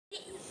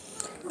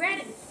grab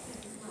it.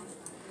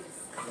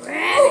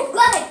 Grab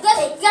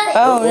it.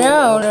 Oh,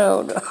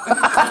 no.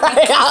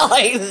 Not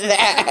like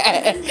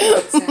that.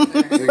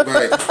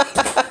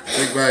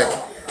 Big bite.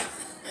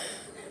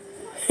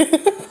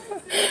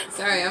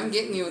 Sorry, I'm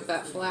getting you with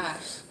that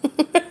flash.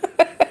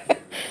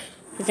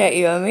 Is that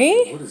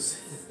yummy? What is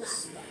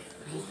this?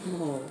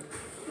 Oh,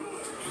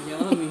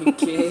 yummy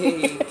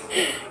cake.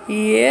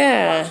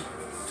 Yeah.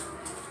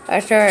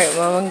 That's alright,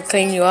 Mom. I'm gonna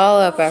clean you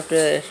all up after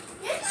this.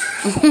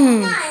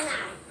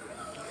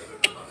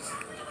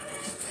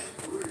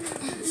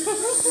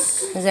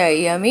 Is that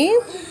yummy?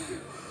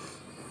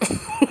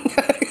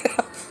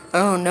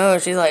 Oh no,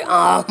 she's like,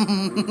 Oh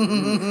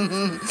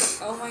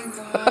my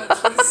god,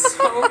 she's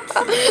so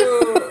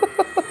cute.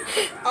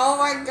 Oh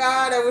my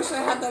god, I wish I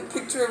had that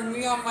picture of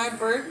me on my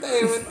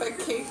birthday with the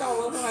cake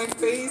all over my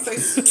face. I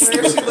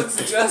swear she looks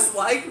just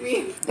like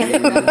me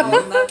right now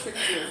in that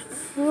picture.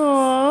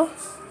 Aww.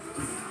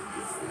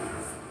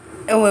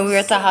 And when we were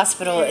at the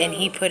hospital and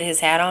he put his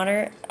hat on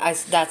her,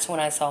 that's when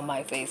I saw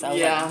my face. I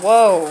was like,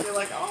 whoa. You're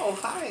like, oh,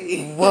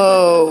 hi.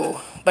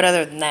 Whoa. But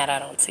other than that, I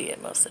don't see it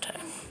most of the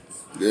time.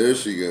 There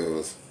she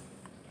goes.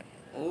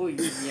 Oh,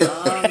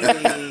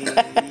 yummy.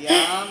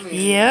 Yummy.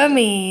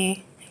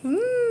 Yummy.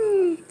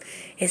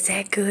 Is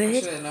that I good?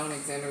 should have known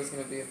Alexander was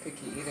going to be a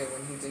picky eater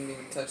when he didn't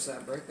even touch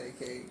that birthday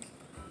cake.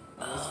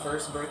 On his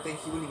first birthday,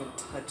 he wouldn't even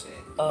touch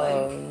it.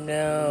 Oh,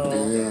 no.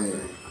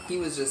 He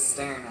was just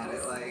staring at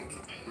it like...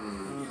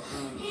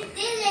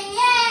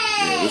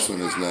 Yeah, this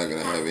one is not going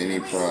to have any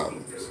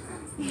problems.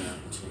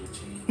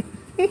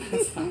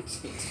 It's not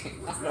cheating.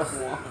 I don't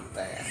want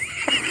that.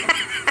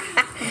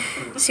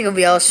 She gonna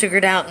be all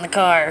sugared out in the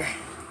car.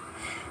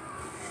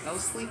 No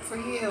sleep for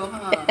you,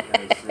 huh?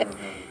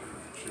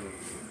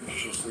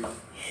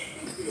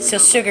 So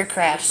sugar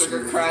crash.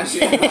 Sugar crash,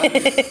 yeah.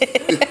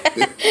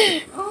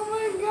 Oh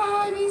my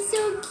god, he's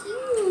so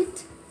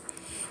cute.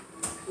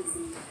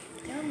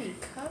 Yummy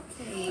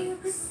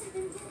cupcakes.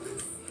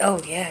 Oh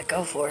yeah,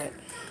 go for it.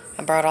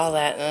 I brought all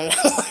that and I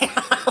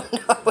don't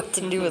know what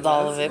to do with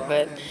all of it,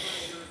 but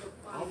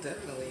I'll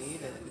definitely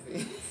eat it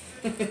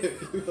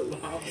if you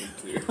allow me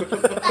to.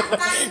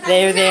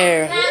 they're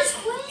there.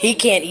 He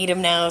can't eat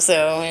them now,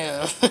 so you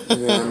know.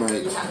 Yeah, I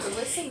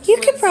might. You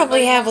could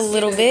probably have a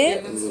little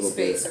bit. A little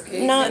bit.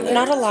 Okay?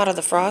 Not a lot of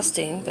the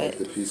frosting, but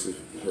The piece of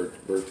her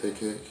birthday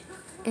cake.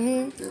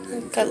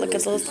 cut like a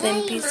little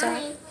thin piece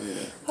off.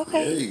 Yeah.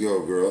 Okay. There you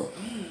go, girl.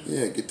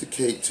 Yeah, get the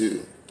cake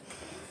too.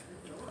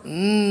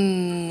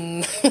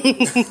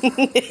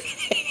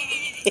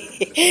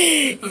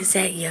 Is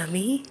that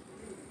yummy?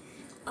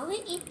 I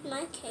will eat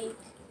my cake.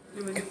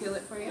 You want me to peel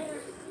it for you?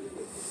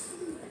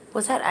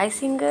 Was that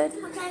icing good?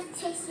 Can I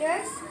taste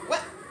yours?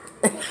 What?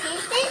 Can I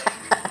taste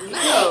it?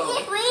 No.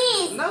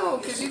 Please. No,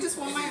 because you just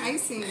want my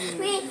icing.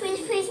 Please.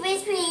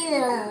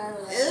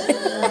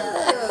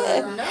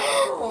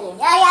 No.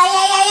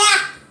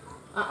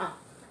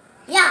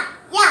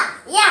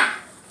 Yeah.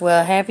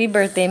 Well, happy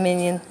birthday,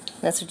 Minion.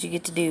 That's what you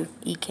get to do.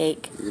 Eat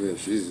cake. Look at her.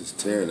 She's just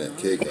tearing that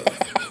cake off.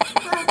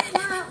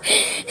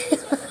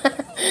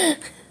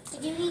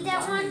 Did you eat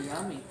that one?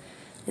 Yummy.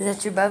 Is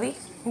that your bubby?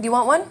 Do you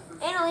want one?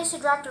 Annalisa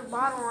dropped her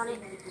bottle on it.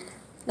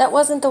 That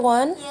wasn't the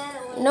one? Yeah,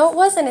 it was. No, it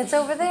wasn't. It's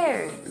over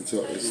there. It's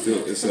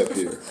up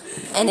here.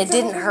 And it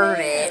didn't hurt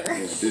it. Yeah,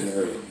 it didn't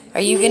hurt.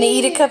 Are you going to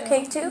eat a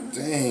cupcake too?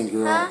 Dang,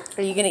 girl. Huh?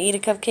 Are you going to eat a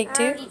cupcake I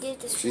too? already did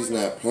this She's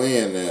morning. not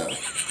playing now.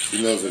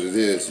 She knows what it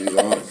is. She's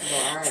on it.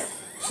 Alright.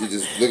 She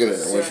just, look at her,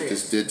 what she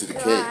just did to the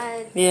cake.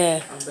 God.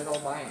 Yeah. I'm a big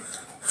old bite.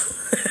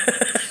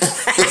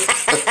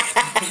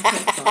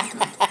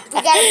 We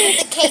gotta put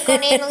the cake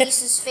on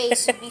Annalisa's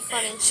face. It'd be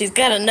funny. She's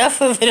got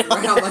enough of it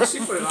on How her much she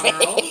put it on her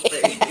own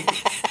face.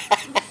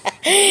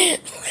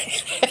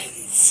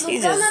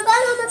 She's just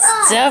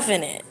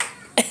stuffing it.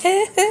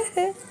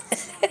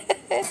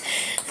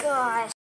 Gosh.